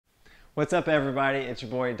What's up everybody, it's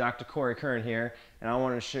your boy Dr. Cory Keirn here, and I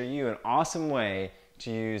want to show you an awesome way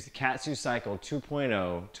to use the KAATSU Cycle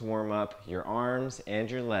 2.0 to warm up your arms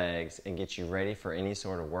and your legs and get you ready for any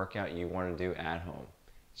sort of workout you want to do at home.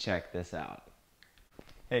 Check this out.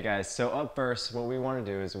 Hey guys, so up first what we want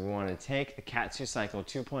to do is we want to take the KAATSU Cycle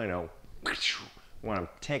 2.0, we want to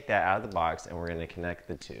take that out of the box and we're going to connect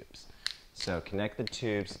the tubes. So connect the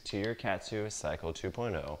tubes to your KAATSU Cycle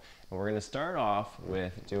 2.0, and we're going to start off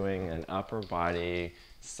with doing an upper body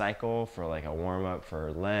cycle for like a warm up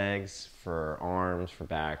for legs, for arms, for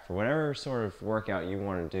back, for whatever sort of workout you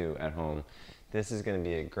want to do at home. This is going to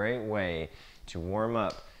be a great way to warm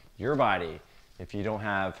up your body if you don't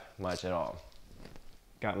have much at all.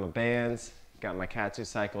 Got my bands, got my KAATSU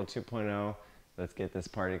Cycle 2.0. Let's get this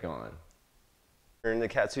party going. Turn the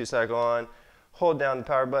KAATSU Cycle on, hold down the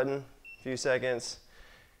power button. Few seconds.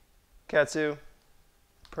 KAATSU,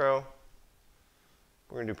 Pro.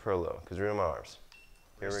 We're gonna do Pro low because we're doing my arms.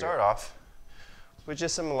 Here we start off with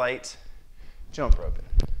just some light jump roping.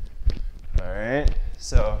 All right.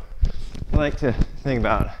 So I like to think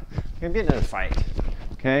about I'm getting in a fight.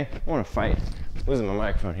 Okay, I want to fight. I'm losing my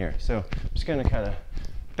microphone here, so I'm just gonna kind of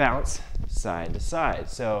bounce side to side.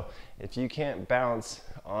 So if you can't bounce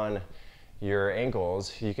on your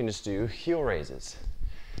ankles, you can just do heel raises.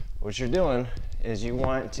 What you're doing is you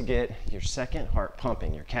want to get your second heart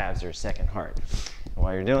pumping. Your calves are your second heart. And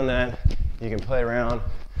while you're doing that, you can play around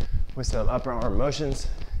with some upper arm motions.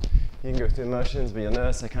 You can go through motions, but you'll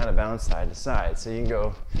notice I kind of bounce side to side. So you can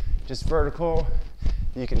go just vertical.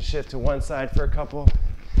 You can shift to one side for a couple,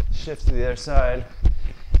 shift to the other side,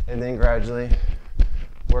 and then gradually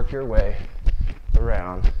work your way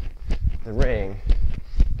around the ring,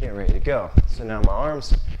 getting ready to go. So now my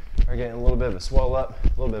arms are getting a little bit of a swell up, a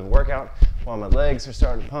little bit of a workout, while my legs are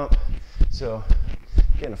starting to pump. So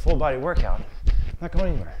getting a full body workout, not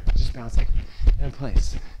going anywhere, just bouncing in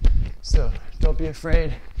place. So don't be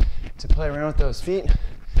afraid to play around with those feet,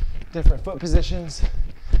 different foot positions.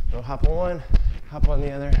 Go hop on one, hop on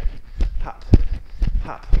the other, hop,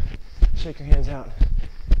 hop, shake your hands out,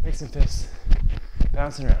 make some fists,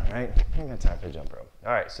 bouncing around, right? I ain't got time for a jump rope.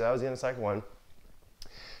 All right, so that was the end of cycle 1.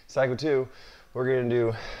 Cycle 2, we're going to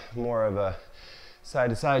do more of a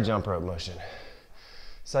side-to-side jump rope motion.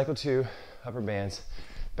 Cycle 2, upper bands,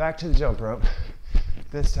 back to the jump rope.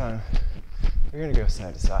 This time, we're going to go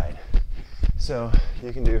side to side. So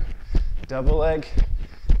you can do double leg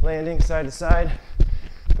landing side to side,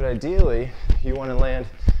 but ideally, you want to land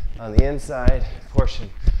on the inside portion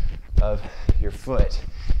of your foot,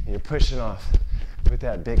 and you're pushing off with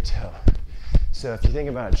that big toe. So if you think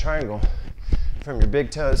about a triangle, from your big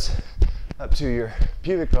toes up to your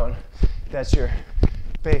pubic bone, that's your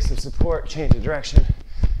base of support, change of direction.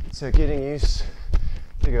 So getting used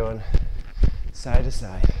to going side to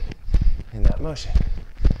side in that motion.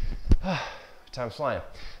 Time's flying.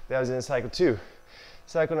 That was in cycle 2.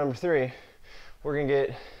 Cycle number 3, we're gonna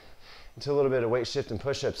get into a little bit of weight shift and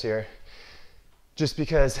push-ups here, just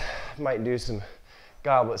because I might do some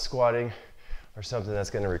goblet squatting or something that's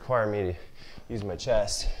gonna require me to use my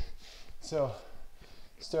chest. So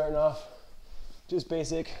starting off, just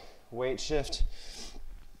basic weight shift,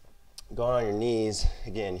 going on your knees.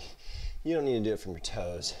 Again, you don't need to do it from your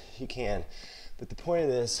toes. You can, but the point of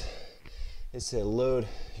this is to load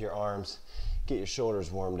your arms, get your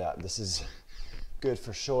shoulders warmed up. This is good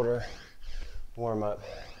for shoulder warm up.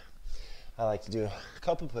 I like to do a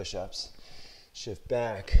couple push-ups, shift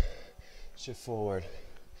back, shift forward,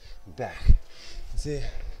 back. See,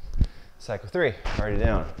 cycle 3, already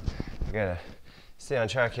down. I gotta stay on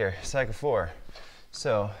track here. Cycle 4.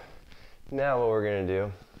 So now what we're gonna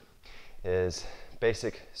do is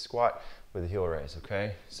basic squat with a heel raise,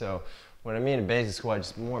 okay? So when I mean a basic squat,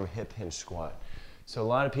 just more of a hip hinge squat. So a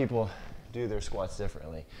lot of people do their squats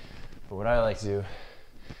differently, but what I like to do,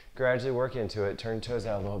 gradually work into it, turn toes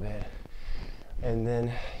out a little bit, and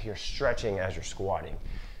then you're stretching as you're squatting.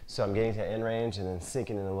 So I'm getting to end range and then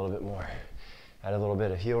sinking in a little bit more. Add a little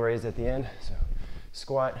bit of heel raise at the end. So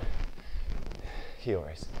squat, heel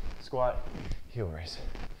raise, squat, heel raise.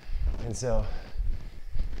 And so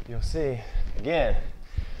you'll see, again,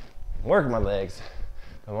 I'm working my legs,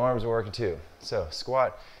 my arms are working too. So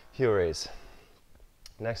squat, heel raise.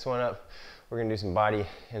 Next one up, we're gonna do some body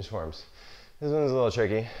inchworms. This one's a little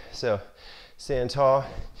tricky. So stand tall,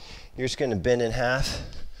 you're just gonna bend in half,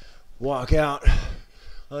 walk out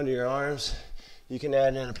under your arms. You can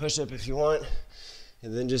add in a push-up if you want,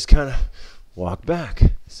 and then just kind of walk back.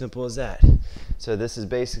 Simple as that. So this is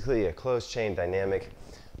basically a closed chain dynamic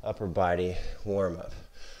upper body warm-up.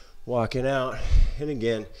 Walking out, and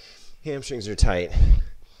again, hamstrings are tight,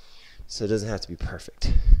 so it doesn't have to be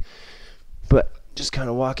perfect. but just kind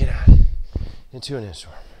of walk it out into an inchworm.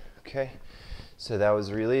 Okay, so that was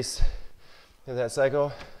the release of that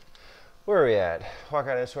cycle. Where are we at? Walk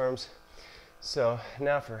out inchworms. So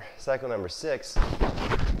now for cycle number 6,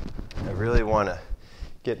 I really want to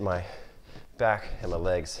get my back and my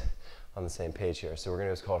legs on the same page here. So we're going to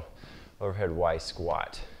do what's called overhead Y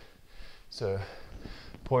squat. So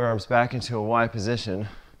pull your arms back into a Y position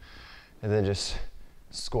and then just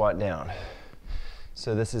squat down.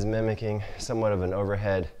 So this is mimicking somewhat of an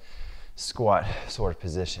overhead squat sort of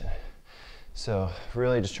position. So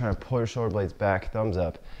really just trying to pull your shoulder blades back, thumbs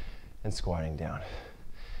up, and squatting down.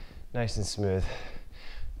 Nice and smooth.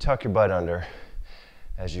 Tuck your butt under.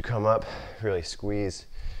 As you come up, really squeeze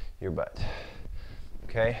your butt.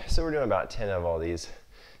 Okay, so we're doing about 10 of all these.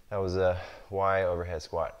 That was a Y overhead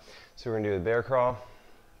squat. So we're gonna do the bear crawl,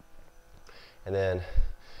 and then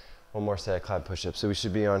one more set of clap push-ups. So we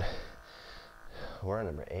should be on, we're on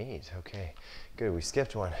number 8. Okay, good, we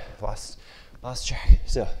skipped one, lost track.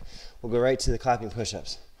 So we'll go right to the clapping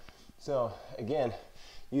push-ups. So again,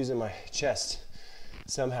 using my chest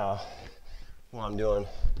somehow while I'm doing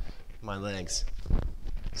my legs.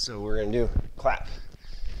 So we're gonna do clap,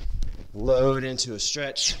 load into a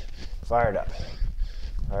stretch, fire it up,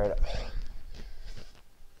 fire it up.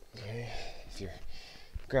 Okay, if your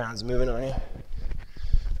ground's moving on you,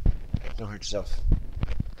 don't hurt yourself.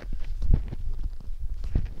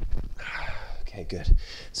 Okay, good.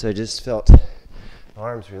 So I just felt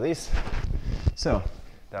arms release. So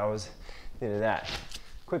that was the end of that.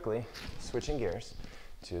 Quickly switching gears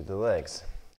to the legs.